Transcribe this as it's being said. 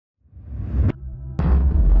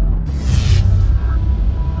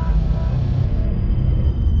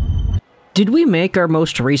Did we make our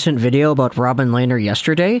most recent video about Robin Lehner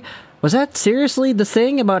yesterday? Was that seriously the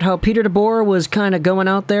thing about how Peter DeBoer was kind of going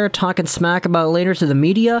out there talking smack about Lehner to the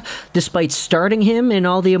media, despite starting him in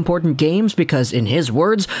all the important games because, in his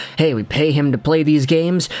words, hey, we pay him to play these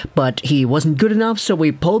games, but he wasn't good enough, so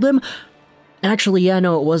we pulled him? Actually, yeah,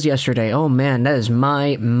 no, it was yesterday. Oh man, that is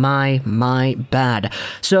my bad.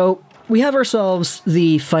 So, we have ourselves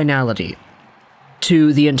the finality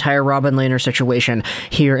to the entire Robin Lehner situation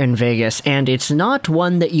here in Vegas, and it's not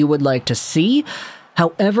one that you would like to see.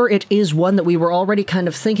 However, it is one that we were already kind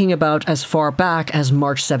of thinking about as far back as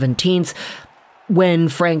March 17th, when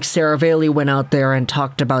Frank Seravalli went out there and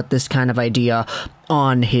talked about this kind of idea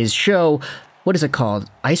on his show. What is it called?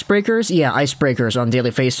 Icebreakers? Yeah, Icebreakers on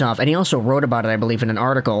Daily Faceoff, and he also wrote about it, I believe, in an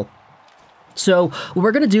article. So, what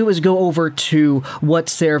we're going to do is go over to what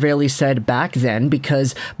Seravalli said back then,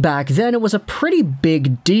 because back then it was a pretty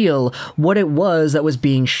big deal what it was that was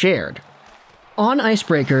being shared. On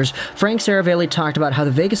Icebreakers, Frank Seravalli talked about how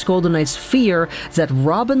the Vegas Golden Knights fear that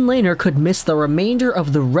Robin Lehner could miss the remainder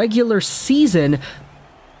of the regular season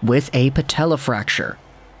with a patella fracture,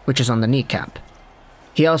 which is on the kneecap.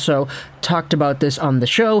 He also talked about this on the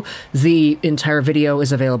show. The entire video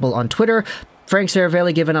is available on Twitter. Frank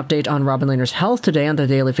Seravalli gave an update on Robin Lehner's health today on the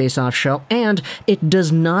Daily Faceoff show, and it does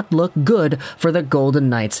not look good for the Golden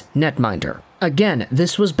Knights netminder. Again,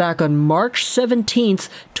 this was back on March 17th,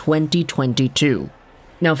 2022.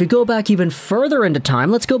 Now, if we go back even further into time,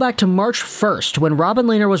 let's go back to March 1st, when Robin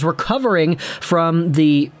Lehner was recovering from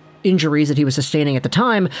the injuries that he was sustaining at the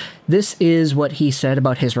time. This is what he said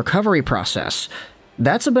about his recovery process.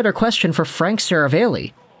 That's a better question for Frank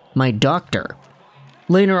Seravalli, my doctor.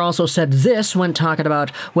 Lehner also said this when talking about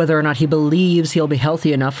whether or not he believes he'll be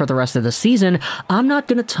healthy enough for the rest of the season. I'm not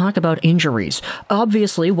going to talk about injuries.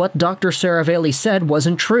 Obviously, what Dr. Seravalli said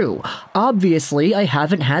wasn't true. Obviously, I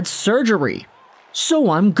haven't had surgery. So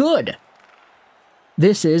I'm good.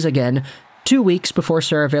 This is, again, 2 weeks before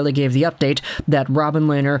Seravalli gave the update that Robin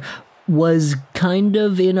Lehner was kind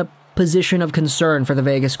of in a position of concern for the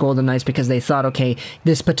Vegas Golden Knights because they thought, okay,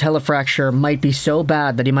 this patella fracture might be so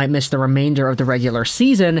bad that he might miss the remainder of the regular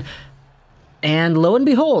season. And lo and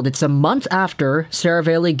behold, it's a month after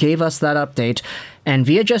Seravalli gave us that update, and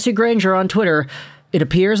via Jesse Granger on Twitter, it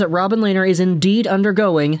appears that Robin Lehner is indeed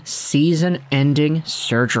undergoing season-ending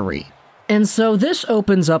surgery. And so this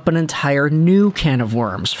opens up an entire new can of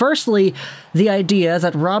worms. Firstly, the idea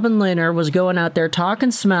that Robin Lehner was going out there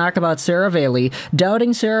talking smack about Seravalli,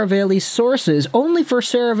 doubting Seravalli's sources, only for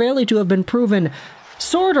Seravalli to have been proven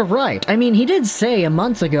sort of right. I mean, he did say a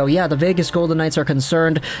month ago, yeah, the Vegas Golden Knights are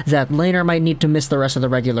concerned that Lehner might need to miss the rest of the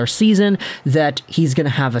regular season, that he's going to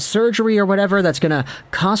have a surgery or whatever that's going to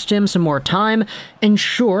cost him some more time. And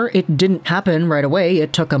sure, it didn't happen right away.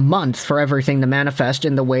 It took a month for everything to manifest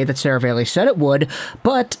in the way that Seravalli said it would,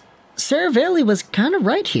 but Seravalli was kind of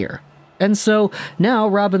right here. And so now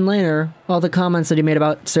Robin Lehner, all the comments that he made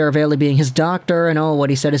about Seravalli being his doctor and all what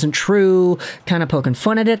he said isn't true, kind of poking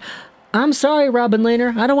fun at it. I'm sorry, Robin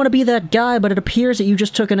Lehner, I don't want to be that guy, but it appears that you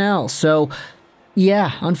just took an L, so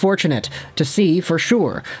yeah, unfortunate to see for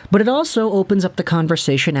sure. But it also opens up the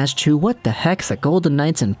conversation as to what the heck the Golden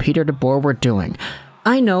Knights and Peter DeBoer were doing.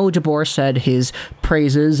 I know DeBoer said his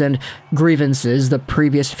praises and grievances the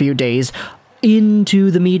previous few days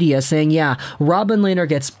into the media, saying, yeah, Robin Lehner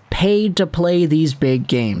gets paid to play these big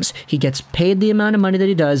games. He gets paid the amount of money that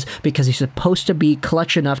he does because he's supposed to be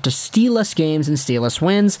clutch enough to steal us games and steal us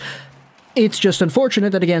wins. It's just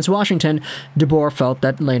unfortunate that against Washington, DeBoer felt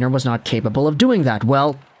that Lehner was not capable of doing that.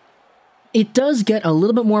 Well, it does get a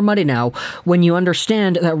little bit more muddy now when you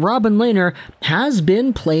understand that Robin Lehner has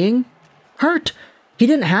been playing hurt. He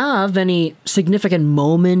didn't have any significant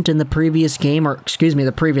moment in the previous game, or excuse me,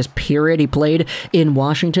 the previous period he played in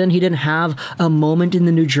Washington. He didn't have a moment in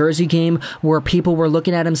the New Jersey game where people were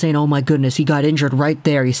looking at him saying, oh my goodness, he got injured right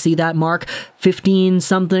there. You see that, Mark?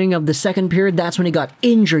 15-something of the second period, that's when he got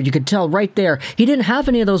injured. You could tell right there. He didn't have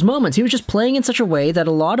any of those moments. He was just playing in such a way that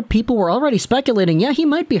a lot of people were already speculating, yeah, he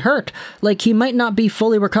might be hurt. Like, he might not be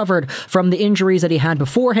fully recovered from the injuries that he had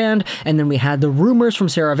beforehand. And then we had the rumors from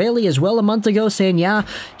Seravalli as well a month ago saying, yeah,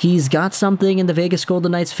 he's got something, and the Vegas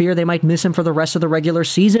Golden Knights fear they might miss him for the rest of the regular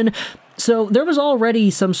season. So there was already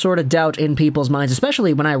some sort of doubt in people's minds,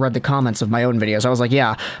 especially when I read the comments of my own videos. I was like,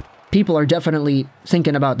 yeah, people are definitely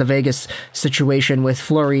thinking about the Vegas situation with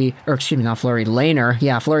Fleury, or excuse me, not Fleury, Lehner.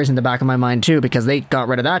 Yeah, Fleury's in the back of my mind too, because they got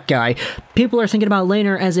rid of that guy. People are thinking about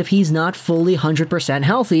Lehner as if he's not fully 100%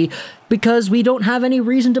 healthy, because we don't have any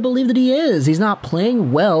reason to believe that he is. He's not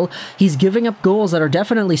playing well, he's giving up goals that are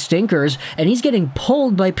definitely stinkers, and he's getting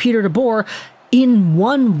pulled by Peter DeBoer in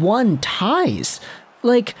 1-1 ties.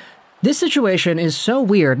 Like, This situation is so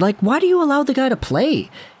weird. Like, why do you allow the guy to play?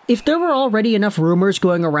 If there were already enough rumors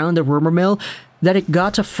going around the rumor mill that it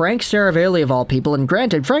got to Frank Seravalli of all people, and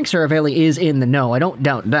granted, Frank Seravalli is in the know, I don't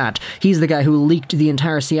doubt that. He's the guy who leaked the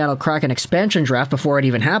entire Seattle Kraken expansion draft before it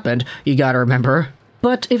even happened, you gotta remember.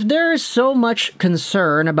 But if there is so much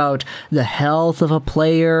concern about the health of a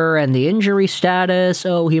player and the injury status,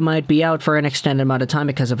 oh, he might be out for an extended amount of time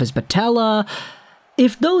because of his patella,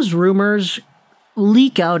 if those rumors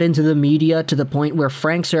leak out into the media to the point where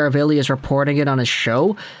Frank Seravalli is reporting it on his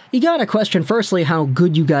show, you gotta question firstly how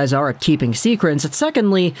good you guys are at keeping secrets, and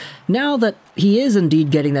secondly, now that he is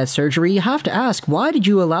indeed getting that surgery, you have to ask, why did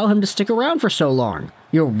you allow him to stick around for so long?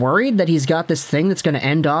 You're worried that he's got this thing that's going to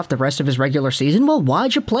end off the rest of his regular season? Well,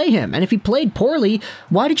 why'd you play him? And if he played poorly,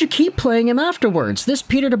 why did you keep playing him afterwards? This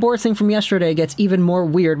Peter DeBoer thing from yesterday gets even more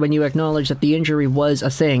weird when you acknowledge that the injury was a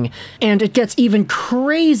thing. And it gets even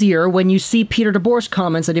crazier when you see Peter DeBoer's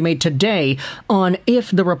comments that he made today on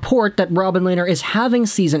if the report that Robin Lehner is having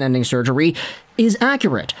season-ending surgery is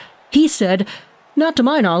accurate. He said, "Not to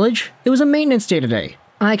my knowledge, it was a maintenance day today.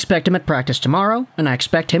 I expect him at practice tomorrow, and I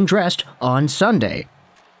expect him dressed on Sunday."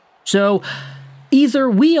 So, either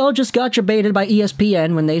we all just got baited by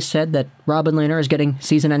ESPN when they said that Robin Lehner is getting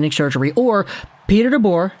season-ending surgery, or Peter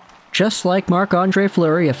DeBoer, just like Marc-Andre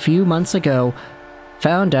Fleury a few months ago,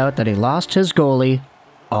 found out that he lost his goalie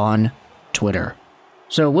on Twitter.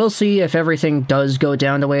 So we'll see if everything does go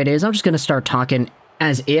down the way it is. I'm just going to start talking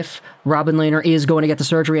as if Robin Lehner is going to get the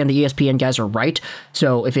surgery and the ESPN guys are right.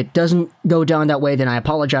 So if it doesn't go down that way, then I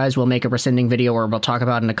apologize. We'll make a rescinding video, or we'll talk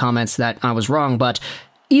about in the comments that I was wrong, but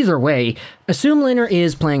either way, assume Lehner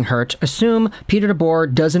is playing hurt, assume Peter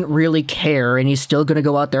DeBoer doesn't really care and he's still going to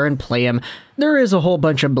go out there and play him. There is a whole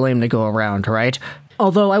bunch of blame to go around, right?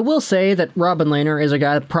 Although I will say that Robin Lehner is a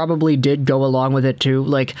guy that probably did go along with it too.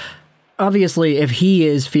 Like, obviously, if he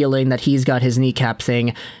is feeling that he's got his kneecap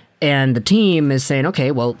thing and the team is saying,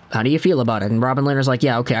 okay, well, how do you feel about it? And Robin Lehner's like,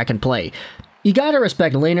 yeah, okay, I can play. You gotta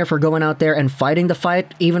respect Lehner for going out there and fighting the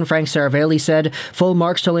fight. Even Frank Seravalli said, full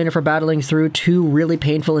marks to Lehner for battling through 2 really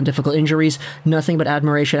painful and difficult injuries. Nothing but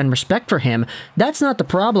admiration and respect for him. That's not the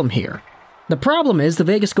problem here. The problem is the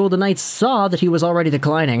Vegas Golden Knights saw that he was already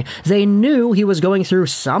declining. They knew he was going through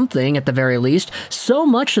something at the very least, so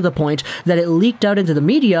much to the point that it leaked out into the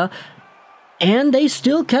media, and they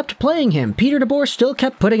still kept playing him. Peter DeBoer still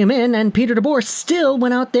kept putting him in, and Peter DeBoer still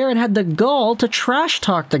went out there and had the gall to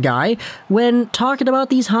trash-talk the guy when talking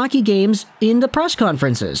about these hockey games in the press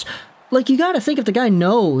conferences. Like, you gotta think if the guy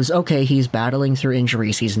knows, okay, he's battling through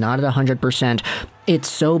injuries, he's not at 100%, it's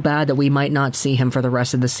so bad that we might not see him for the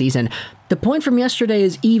rest of the season. The point from yesterday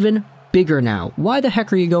is even bigger now. Why the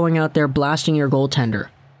heck are you going out there blasting your goaltender?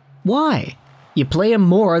 Why? You play him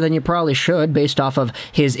more than you probably should based off of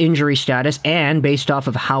his injury status and based off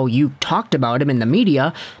of how you talked about him in the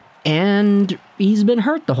media, and he's been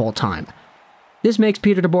hurt the whole time. This makes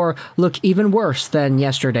Peter DeBoer look even worse than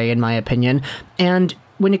yesterday, in my opinion, and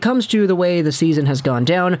when it comes to the way the season has gone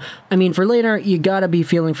down, I mean, for Lehner, you gotta be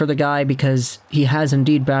feeling for the guy because he has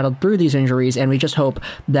indeed battled through these injuries, and we just hope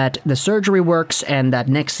that the surgery works and that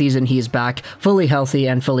next season he's back fully healthy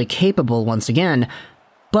and fully capable once again.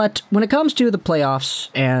 But when it comes to the playoffs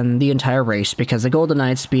and the entire race, because the Golden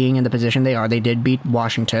Knights being in the position they are, they did beat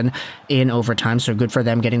Washington in overtime, so good for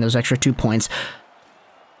them getting those extra 2 points.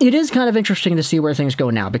 It is kind of interesting to see where things go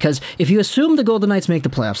now, because if you assume the Golden Knights make the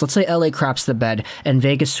playoffs, let's say LA craps the bed and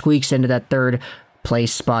Vegas squeaks into that 3rd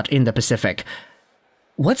place spot in the Pacific,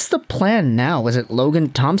 what's the plan now? Is it Logan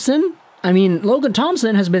Thompson? I mean, Logan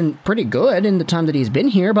Thompson has been pretty good in the time that he's been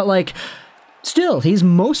here, but like, still, he's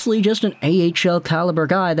mostly just an AHL caliber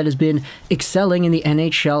guy that has been excelling in the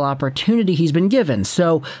NHL opportunity he's been given.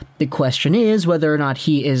 So the question is whether or not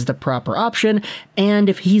he is the proper option, and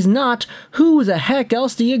if he's not, who the heck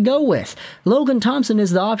else do you go with? Logan Thompson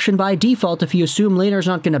is the option by default if you assume Lehner's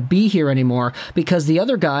not going to be here anymore, because the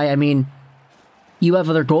other guy, I mean, you have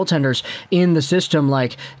other goaltenders in the system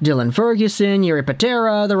like Dylan Ferguson, Jiri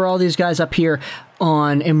Patera, there are all these guys up here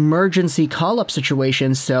on emergency call-up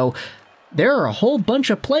situations, so there are a whole bunch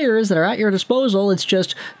of players that are at your disposal. It's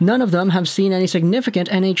just none of them have seen any significant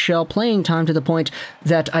NHL playing time to the point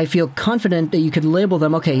that I feel confident that you could label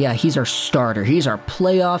them, okay, yeah, he's our starter. He's our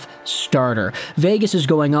playoff starter. Vegas is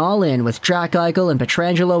going all in with Jack Eichel and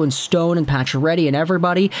Pietrangelo and Stone and Pacioretty and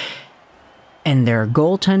everybody, and their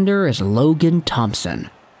goaltender is Logan Thompson.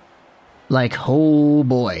 Like, oh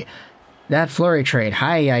boy. That Fleury trade,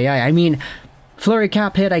 hi. I mean, Fleury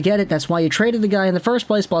cap hit, I get it, that's why you traded the guy in the first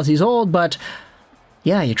place, plus he's old, but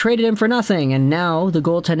yeah, you traded him for nothing, and now the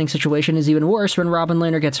goaltending situation is even worse when Robin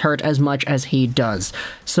Lehner gets hurt as much as he does.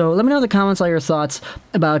 So let me know in the comments all your thoughts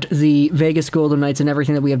about the Vegas Golden Knights and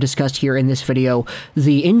everything that we have discussed here in this video.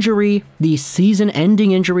 The injury, the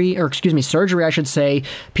season-ending injury, or excuse me, surgery I should say,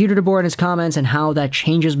 Peter DeBoer in his comments, and how that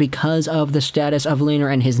changes because of the status of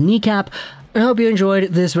Lehner and his kneecap. I hope you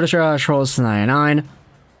enjoyed this video. Trolls 99,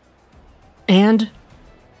 and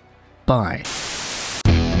bye.